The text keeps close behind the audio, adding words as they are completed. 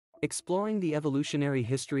Exploring the evolutionary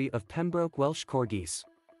history of Pembroke Welsh Corgis.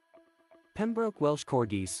 Pembroke Welsh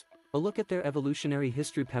Corgis, a look at their evolutionary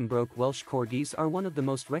history. Pembroke Welsh Corgis are one of the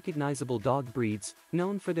most recognizable dog breeds,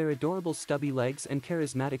 known for their adorable stubby legs and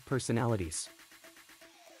charismatic personalities.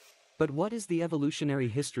 But what is the evolutionary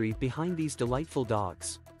history behind these delightful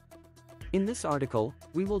dogs? In this article,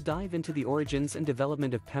 we will dive into the origins and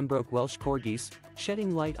development of Pembroke Welsh Corgis,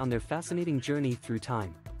 shedding light on their fascinating journey through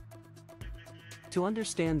time. To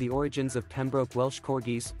understand the origins of Pembroke Welsh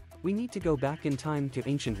Corgis, we need to go back in time to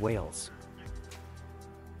ancient Wales.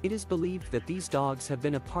 It is believed that these dogs have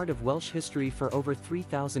been a part of Welsh history for over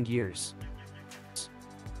 3,000 years.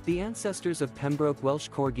 The ancestors of Pembroke Welsh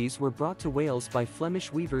Corgis were brought to Wales by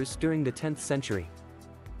Flemish weavers during the 10th century.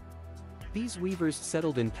 These weavers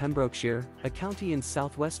settled in Pembrokeshire, a county in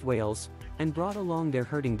southwest Wales, and brought along their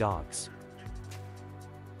herding dogs.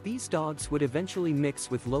 These dogs would eventually mix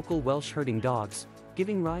with local Welsh herding dogs,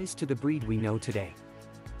 giving rise to the breed we know today.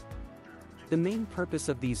 The main purpose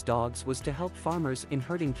of these dogs was to help farmers in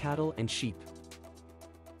herding cattle and sheep.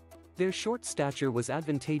 Their short stature was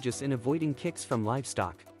advantageous in avoiding kicks from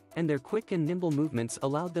livestock, and their quick and nimble movements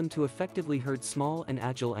allowed them to effectively herd small and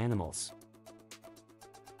agile animals.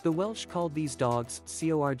 The Welsh called these dogs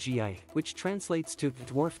corgi, which translates to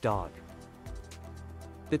dwarf dog.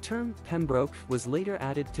 The term Pembroke was later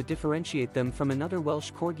added to differentiate them from another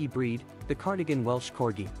Welsh Corgi breed, the Cardigan Welsh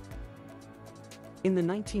Corgi. In the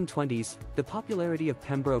 1920s, the popularity of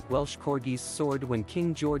Pembroke Welsh Corgis soared when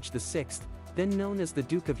King George VI, then known as the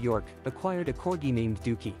Duke of York, acquired a corgi named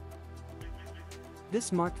Dookie.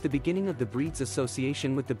 This marked the beginning of the breed's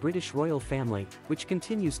association with the British royal family, which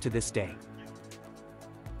continues to this day.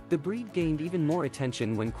 The breed gained even more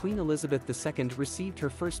attention when Queen Elizabeth II received her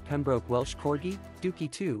first Pembroke Welsh Corgi,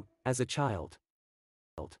 Dookie II, as a child.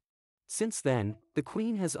 Since then, the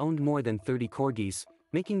Queen has owned more than 30 corgis,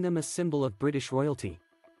 making them a symbol of British royalty.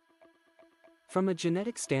 From a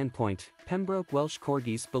genetic standpoint, Pembroke Welsh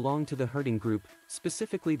Corgis belong to the herding group,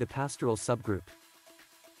 specifically the pastoral subgroup.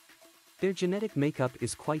 Their genetic makeup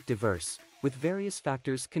is quite diverse, with various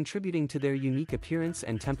factors contributing to their unique appearance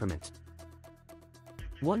and temperament.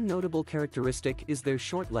 One notable characteristic is their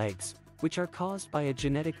short legs, which are caused by a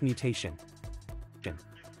genetic mutation.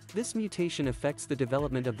 This mutation affects the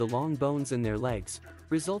development of the long bones in their legs,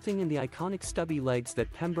 resulting in the iconic stubby legs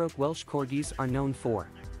that Pembroke Welsh Corgis are known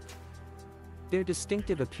for. Their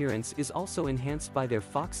distinctive appearance is also enhanced by their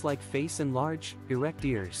fox-like face and large, erect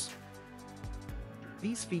ears.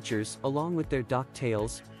 These features, along with their docked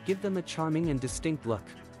tails, give them a charming and distinct look.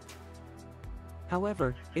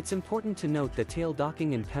 However, it's important to note that tail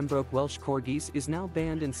docking in Pembroke Welsh Corgis is now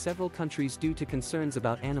banned in several countries due to concerns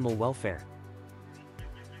about animal welfare.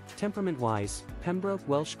 Temperament-wise, Pembroke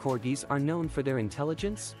Welsh Corgis are known for their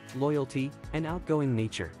intelligence, loyalty, and outgoing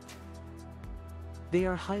nature. They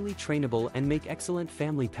are highly trainable and make excellent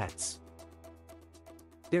family pets.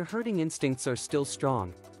 Their herding instincts are still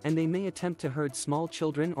strong, and they may attempt to herd small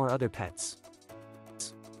children or other pets.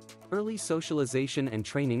 Early socialization and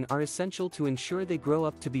training are essential to ensure they grow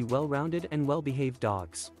up to be well-rounded and well-behaved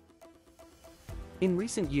dogs. In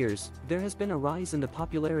recent years, there has been a rise in the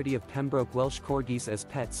popularity of Pembroke Welsh Corgis as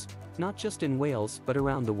pets, not just in Wales but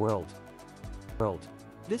around the world.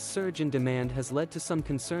 This surge in demand has led to some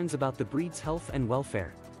concerns about the breed's health and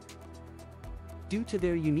welfare. Due to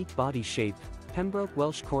their unique body shape, Pembroke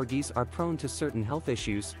Welsh Corgis are prone to certain health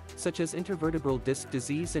issues, such as intervertebral disc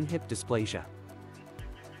disease and hip dysplasia.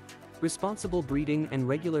 Responsible breeding and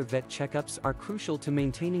regular vet checkups are crucial to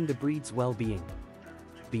maintaining the breed's well-being.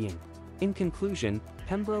 In conclusion,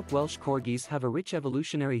 Pembroke Welsh Corgis have a rich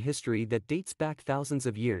evolutionary history that dates back thousands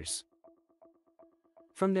of years.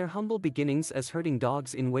 From their humble beginnings as herding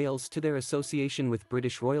dogs in Wales to their association with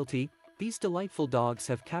British royalty, these delightful dogs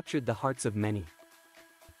have captured the hearts of many.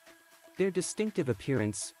 Their distinctive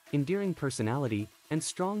appearance, endearing personality, and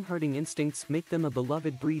strong herding instincts make them a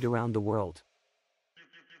beloved breed around the world.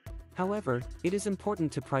 However, it is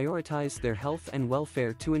important to prioritize their health and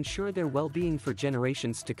welfare to ensure their well-being for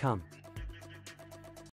generations to come.